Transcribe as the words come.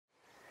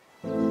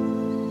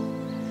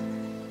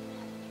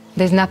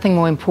There's nothing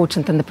more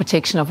important than the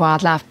protection of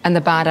wildlife and the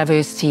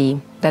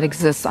biodiversity that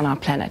exists on our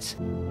planet.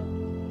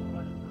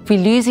 If we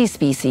lose these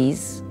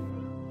species,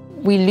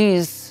 we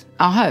lose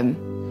our home.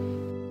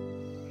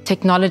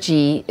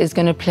 Technology is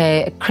going to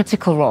play a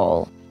critical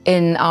role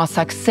in our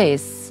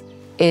success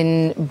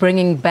in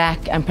bringing back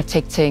and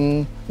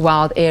protecting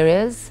wild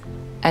areas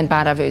and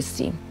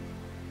biodiversity.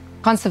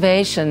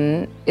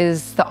 Conservation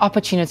is the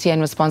opportunity and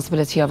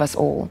responsibility of us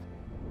all.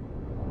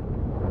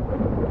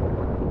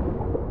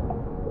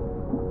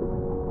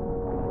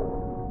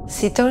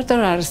 Sea turtles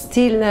are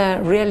still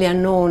really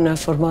unknown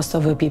for most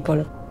of the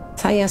people.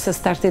 Science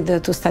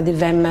started to study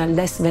them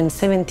less than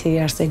 70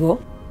 years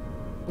ago.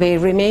 They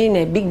remain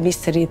a big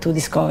mystery to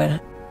discover.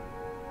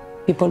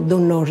 People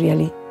don't know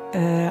really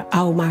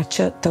how much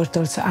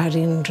turtles are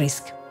in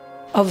risk.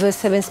 Of the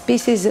 7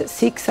 species,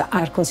 6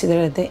 are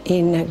considered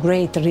in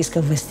great risk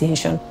of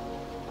extinction.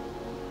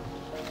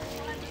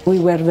 We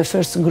were the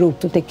first group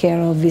to take care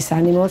of these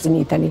animals in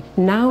Italy.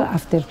 Now,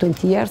 after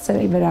 20 years,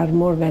 there are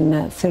more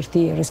than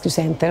 30 rescue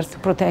centers to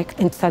protect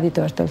and study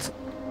turtles.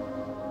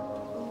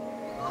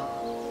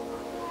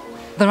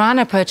 The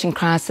rhino poaching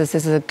crisis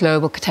is a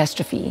global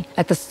catastrophe.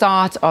 At the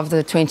start of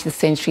the 20th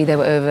century, there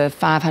were over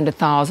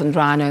 500,000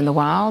 rhino in the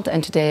wild,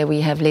 and today we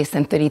have less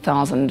than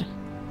 30,000.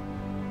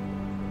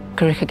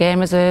 Kariaka Game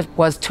Reserve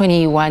was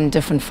 21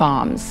 different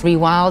farms,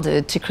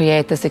 rewilded to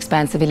create this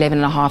expansive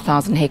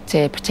 11,500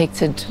 hectare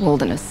protected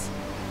wilderness.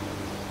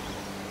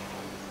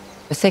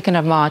 The 2nd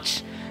of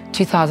March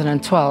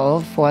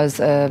 2012 was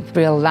a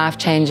real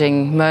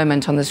life-changing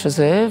moment on this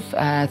reserve.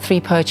 3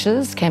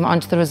 poachers came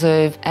onto the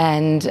reserve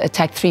and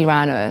attacked 3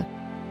 rhino.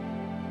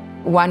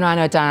 1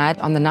 rhino died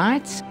on the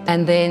night,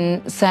 and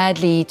then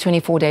sadly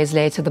 24 days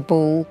later the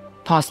bull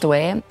passed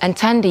away, and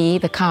Thandi,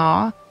 the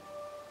cow,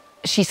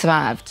 she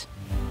survived.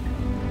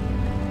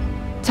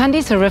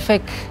 Thandi's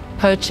horrific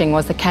poaching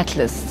was the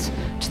catalyst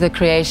to the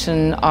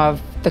creation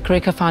of the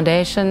Kariaka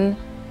Foundation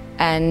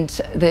and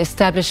the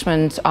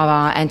establishment of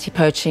our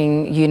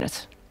anti-poaching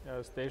unit.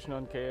 Station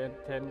on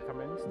K10,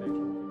 come in,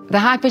 station. The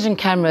Hikvision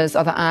cameras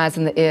are the eyes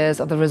and the ears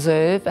of the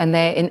reserve, and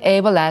they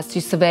enable us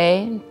to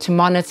survey, to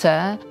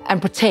monitor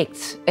and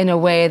protect in a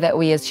way that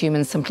we as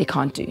humans simply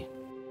can't do.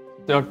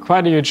 They are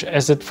quite a huge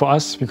asset for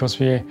us because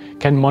we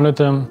can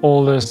monitor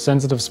all the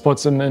sensitive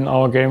spots in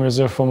our game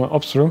reserve from an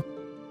ops room.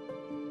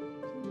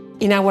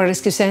 In our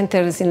rescue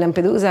centers in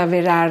Lampedusa,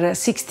 there are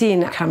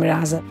 16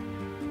 cameras.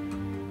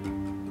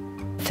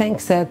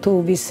 Thanks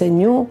to this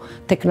new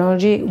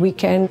technology, we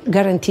can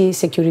guarantee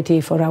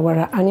security for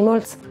our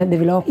animals and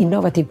develop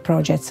innovative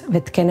projects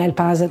that can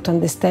help us to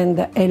understand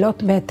a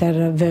lot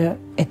better the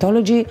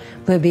ethology,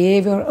 the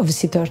behavior of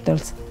sea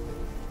turtles.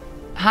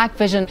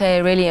 Hikvision play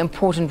a really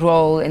important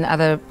role in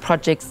other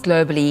projects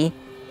globally.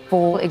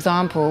 For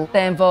example,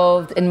 they're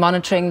involved in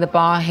monitoring the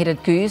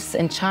bar-headed goose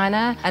in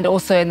China and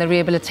also in the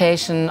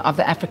rehabilitation of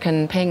the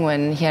African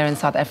penguin here in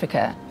South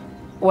Africa.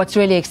 What's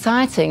really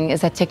exciting is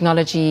that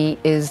technology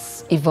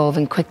is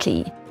evolving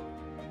quickly.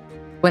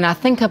 When I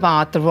think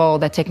about the role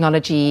that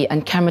technology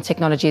and camera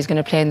technology is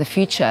going to play in the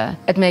future,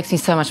 it makes me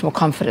so much more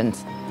confident.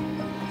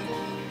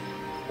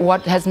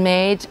 What has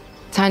made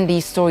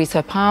Thandi's story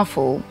so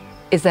powerful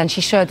is that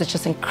she showed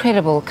just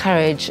incredible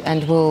courage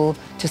and will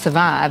to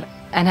survive,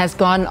 and has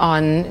gone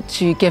on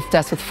to gift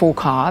us with 4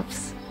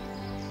 calves.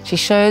 She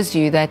shows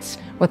you that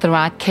with the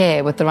right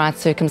care, with the right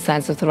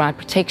circumstances, with the right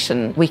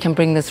protection, we can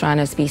bring this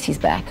rhino species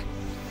back.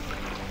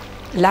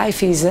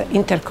 Life is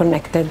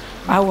interconnected.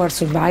 Our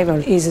survival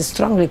is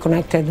strongly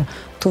connected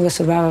to the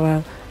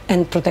survival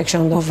and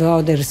protection of the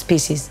other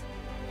species.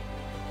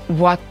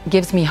 What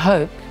gives me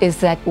hope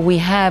is that we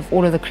have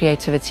all of the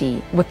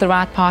creativity. With the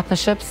right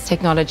partnerships,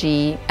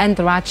 technology, and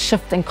the right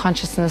shift in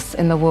consciousness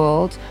in the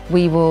world,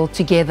 we will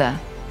together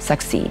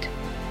succeed.